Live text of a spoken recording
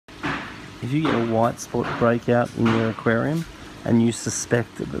If you get a white spot breakout in your aquarium and you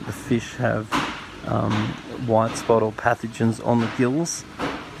suspect that the fish have white spot or pathogens on the gills,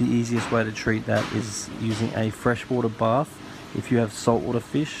 the easiest way to treat that is using a freshwater bath if you have saltwater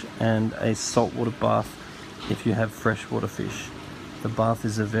fish, and a saltwater bath if you have freshwater fish. The bath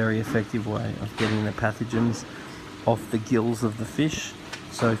is a very effective way of getting the pathogens off the gills of the fish.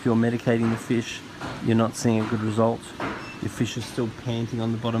 So if you're medicating the fish, you're not seeing a good result, your fish is still panting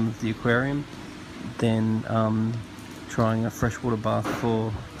on the bottom of the aquarium, then trying a freshwater bath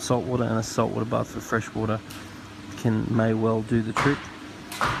for saltwater and a saltwater bath for freshwater may well do the trick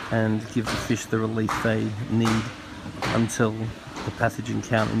and give the fish the relief they need until the pathogen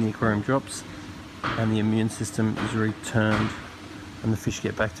count in the aquarium drops and the immune system is returned and the fish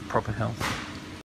get back to proper health.